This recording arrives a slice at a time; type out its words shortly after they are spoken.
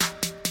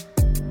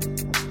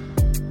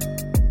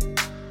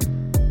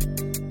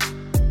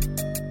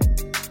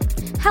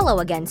Hello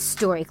again,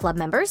 Story Club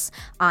members.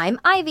 I'm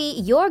Ivy,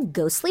 your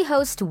ghostly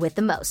host with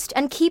the most,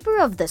 and keeper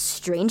of the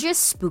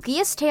strangest,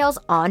 spookiest tales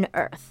on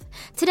Earth.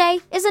 Today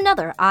is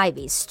another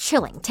Ivy's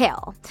chilling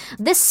tale.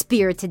 This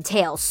spirited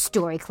tale,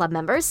 Story Club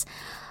members,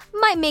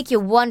 might make you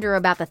wonder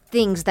about the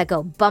things that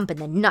go bump in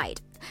the night.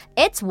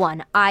 It's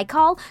one I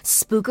call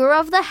Spooker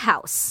of the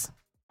House.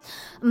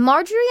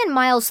 Marjorie and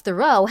Miles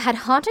Thoreau had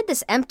haunted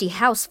this empty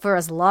house for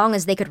as long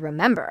as they could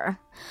remember.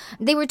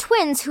 They were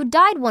twins who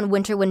died one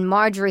winter when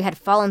Marjorie had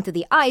fallen through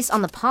the ice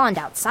on the pond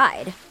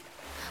outside.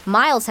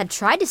 Miles had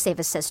tried to save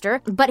his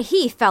sister, but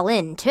he fell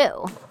in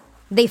too.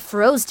 They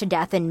froze to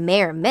death in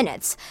mere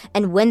minutes,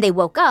 and when they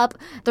woke up,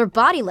 their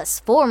bodiless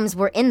forms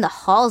were in the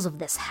halls of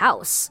this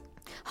house.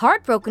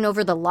 Heartbroken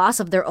over the loss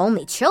of their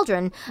only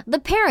children, the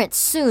parents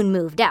soon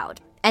moved out.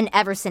 And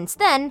ever since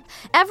then,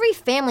 every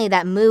family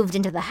that moved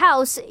into the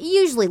house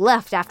usually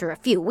left after a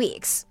few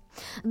weeks.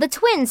 The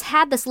twins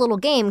had this little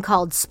game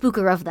called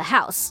Spooker of the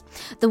House.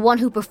 The one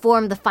who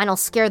performed the final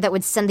scare that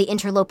would send the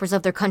interlopers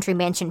of their country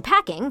mansion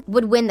packing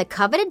would win the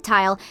coveted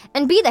tile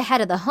and be the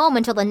head of the home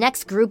until the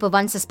next group of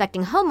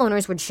unsuspecting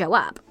homeowners would show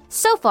up.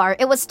 So far,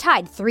 it was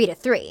tied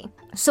 3-3.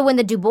 So when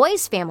the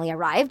Dubois family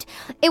arrived,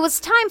 it was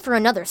time for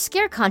another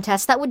scare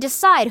contest that would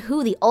decide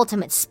who the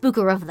ultimate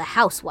Spooker of the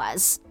House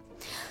was.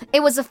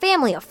 It was a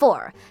family of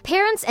 4,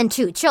 parents and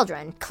 2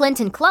 children,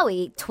 Clint and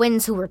Chloe,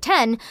 twins who were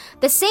 10,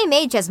 the same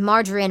age as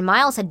Marjorie and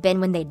Miles had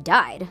been when they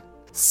died.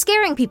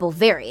 Scaring people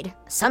varied.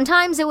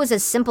 Sometimes it was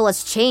as simple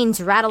as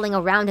chains rattling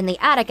around in the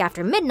attic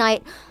after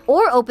midnight,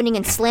 or opening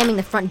and slamming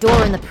the front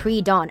door in the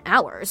pre-dawn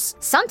hours.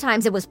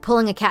 Sometimes it was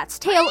pulling a cat's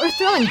tail or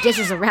throwing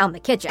dishes around the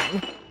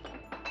kitchen.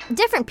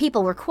 Different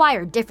people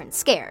required different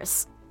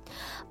scares.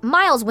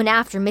 Miles went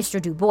after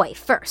Mr. Dubois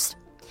first.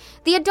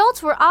 The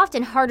adults were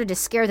often harder to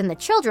scare than the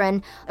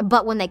children,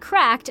 but when they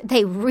cracked,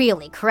 they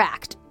really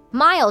cracked.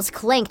 Miles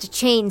clanked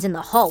chains in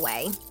the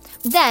hallway.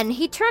 Then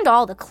he turned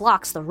all the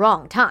clocks the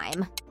wrong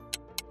time.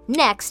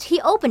 Next,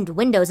 he opened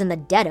windows in the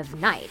dead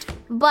of night,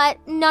 but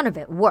none of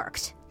it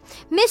worked.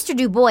 Mr.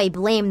 Dubois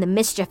blamed the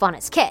mischief on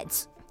his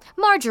kids.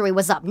 Marjorie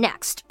was up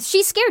next.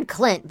 She scared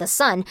Clint, the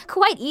son,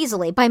 quite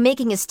easily by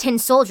making his tin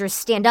soldiers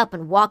stand up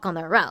and walk on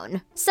their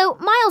own. So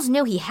Miles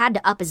knew he had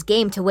to up his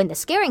game to win the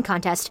scaring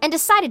contest and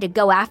decided to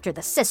go after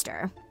the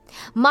sister.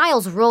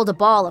 Miles rolled a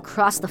ball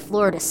across the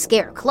floor to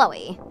scare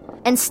Chloe.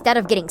 Instead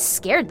of getting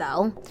scared,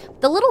 though,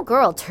 the little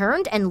girl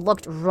turned and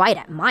looked right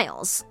at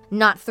Miles.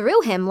 Not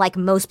through him like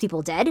most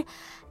people did,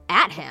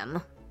 at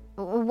him.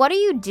 "What are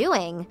you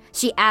doing?"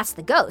 she asked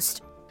the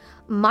ghost.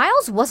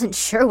 Miles wasn't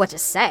sure what to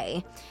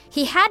say.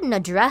 He hadn't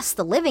addressed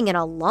the living in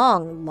a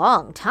long,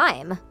 long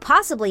time,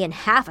 possibly in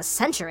half a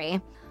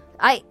century.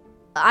 I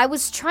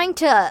was trying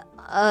to,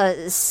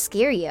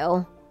 scare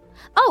you.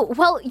 Oh,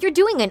 well, you're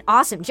doing an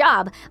awesome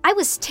job. I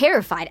was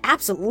terrified,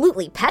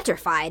 absolutely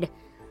petrified.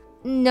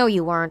 No,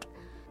 you weren't.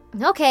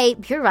 Okay,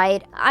 you're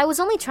right. I was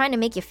only trying to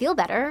make you feel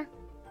better.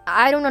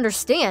 I don't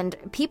understand.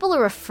 People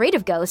are afraid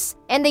of ghosts,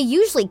 and they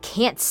usually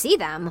can't see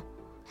them.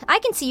 I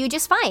can see you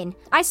just fine.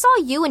 I saw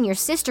you and your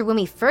sister when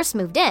we first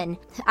moved in.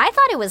 I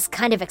thought it was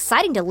kind of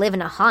exciting to live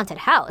in a haunted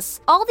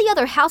house. All the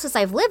other houses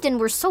I've lived in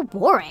were so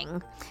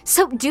boring.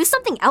 So do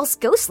something else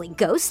ghostly,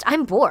 ghost.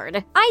 I'm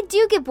bored. I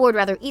do get bored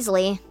rather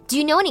easily. Do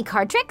you know any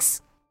card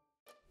tricks?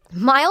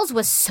 Miles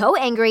was so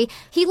angry,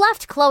 he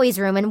left Chloe's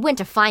room and went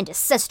to find his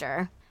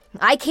sister.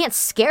 I can't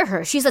scare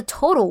her. She's a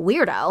total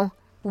weirdo.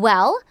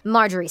 Well,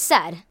 Marjorie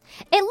said,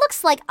 it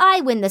looks like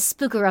I win the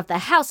Spooker of the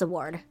House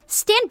award.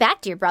 Stand back,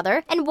 dear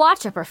brother, and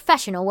watch a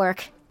professional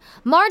work.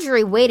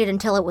 Marjorie waited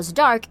until it was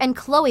dark and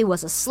Chloe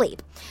was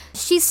asleep.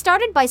 She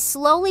started by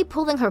slowly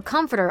pulling her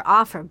comforter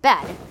off her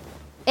bed.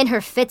 In her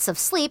fits of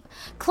sleep,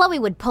 Chloe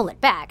would pull it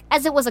back,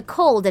 as it was a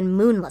cold and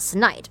moonless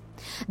night.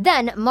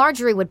 Then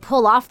Marjorie would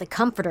pull off the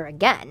comforter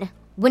again.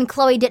 When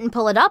Chloe didn't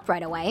pull it up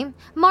right away,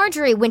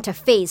 Marjorie went to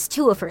phase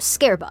 2 of her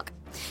scarebook.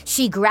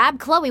 She grabbed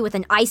Chloe with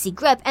an icy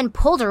grip and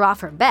pulled her off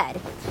her bed.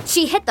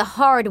 She hit the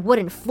hard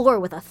wooden floor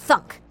with a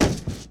thunk.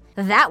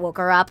 That woke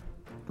her up.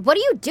 What are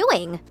you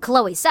doing?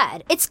 Chloe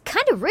said. It's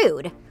kind of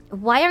rude.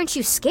 Why aren't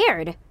you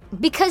scared?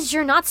 Because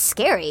you're not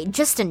scary,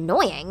 just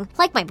annoying.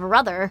 Like my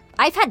brother.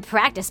 I've had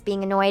practice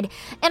being annoyed,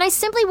 and I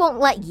simply won't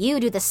let you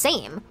do the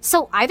same.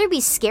 So either be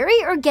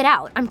scary or get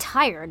out. I'm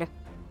tired.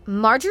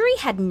 Marjorie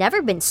had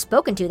never been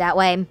spoken to that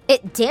way.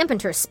 It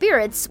dampened her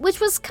spirits, which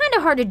was kind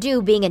of hard to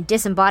do being a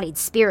disembodied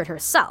spirit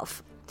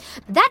herself.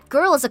 That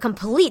girl is a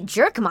complete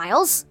jerk,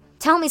 Miles.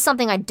 Tell me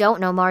something I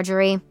don't know,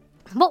 Marjorie.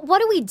 Well,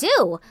 what do we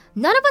do?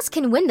 None of us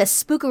can win the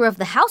Spooker of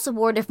the House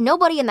award if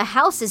nobody in the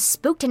house is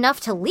spooked enough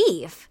to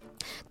leave.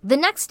 The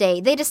next day,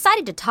 they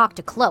decided to talk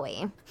to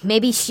Chloe.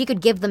 Maybe she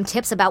could give them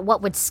tips about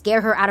what would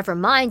scare her out of her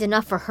mind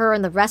enough for her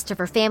and the rest of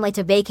her family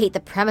to vacate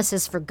the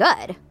premises for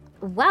good.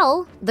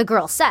 Well, the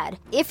girl said,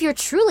 if you're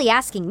truly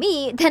asking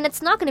me, then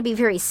it's not going to be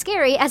very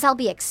scary as I'll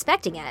be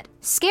expecting it.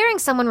 Scaring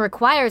someone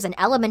requires an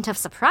element of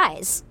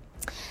surprise.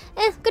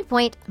 Good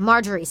point,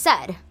 Marjorie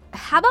said.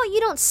 How about you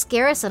don't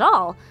scare us at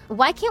all?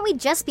 Why can't we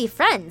just be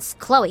friends?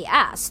 Chloe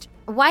asked.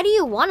 Why do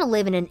you want to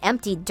live in an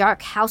empty,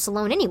 dark house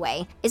alone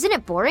anyway? Isn't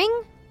it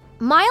boring?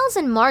 Miles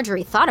and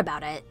Marjorie thought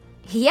about it.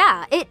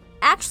 Yeah, it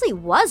actually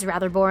was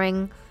rather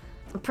boring.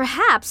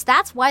 Perhaps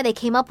that's why they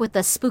came up with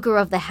the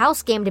Spooker of the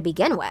House game to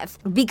begin with,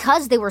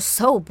 because they were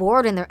so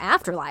bored in their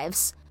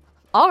afterlives.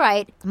 All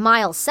right,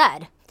 Miles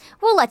said,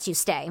 we'll let you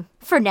stay,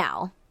 for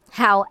now.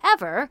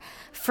 However,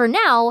 for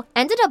now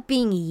ended up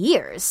being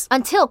years,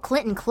 until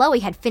Clint and Chloe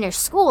had finished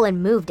school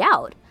and moved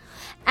out.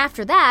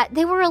 After that,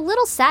 they were a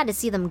little sad to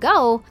see them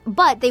go,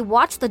 but they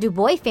watched the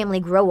Dubois family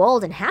grow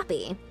old and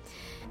happy.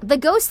 The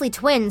ghostly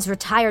twins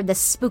retired the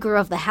Spooker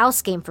of the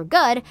House game for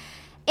good,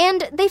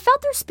 and they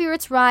felt their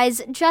spirits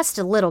rise just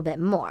a little bit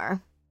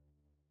more.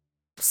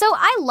 So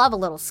I love a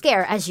little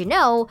scare, as you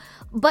know,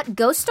 but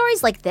ghost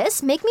stories like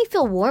this make me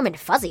feel warm and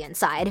fuzzy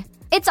inside.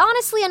 It's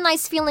honestly a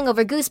nice feeling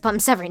over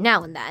goosebumps every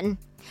now and then.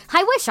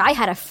 I wish I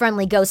had a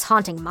friendly ghost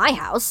haunting my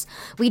house.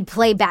 We'd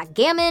play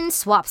backgammon,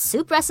 swap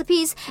soup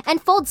recipes,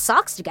 and fold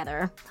socks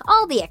together.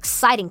 All the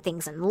exciting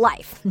things in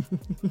life.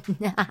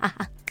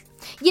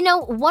 You know,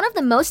 one of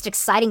the most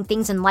exciting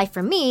things in life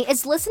for me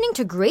is listening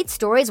to great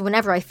stories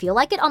whenever I feel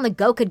like it on the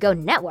Go Could Go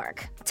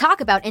network.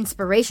 Talk about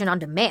inspiration on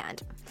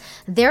demand.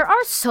 There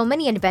are so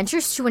many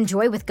adventures to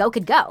enjoy with Go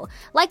Could Go,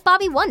 like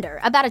Bobby Wonder,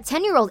 about a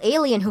 10-year-old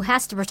alien who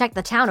has to protect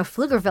the town of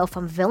Pflugerville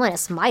from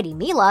villainous Mighty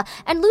Mila,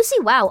 and Lucy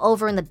Wow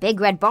over in the Big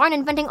Red Barn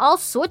inventing all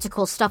sorts of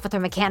cool stuff with her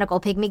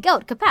mechanical pygmy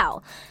goat,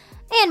 Kapow.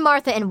 And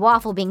Martha and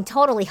Waffle being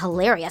totally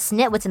hilarious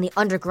nitwits in the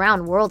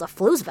underground world of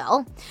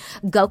Floozeville.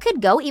 Go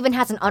Could Go even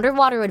has an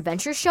underwater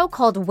adventure show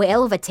called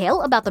Whale of a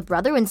Tale about the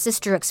brother and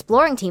sister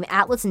exploring team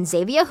Atlas and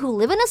Xavier who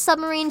live in a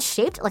submarine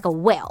shaped like a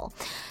whale.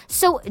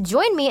 So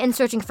join me in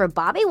searching for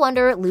Bobby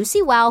Wonder,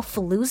 Lucy Wow,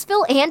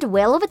 Floozeville, and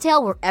Whale of a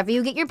Tale wherever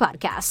you get your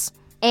podcasts.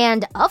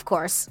 And, of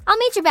course, I'll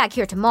meet you back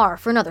here tomorrow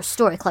for another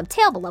Story Club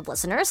tale, beloved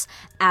listeners.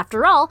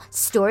 After all,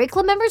 Story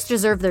Club members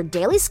deserve their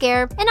daily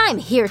scare, and I'm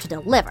here to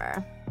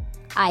deliver.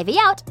 Ivy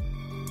out.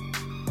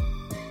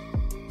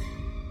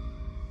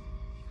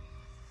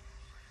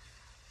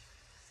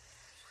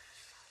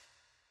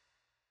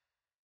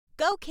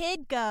 Go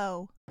Kid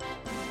Go!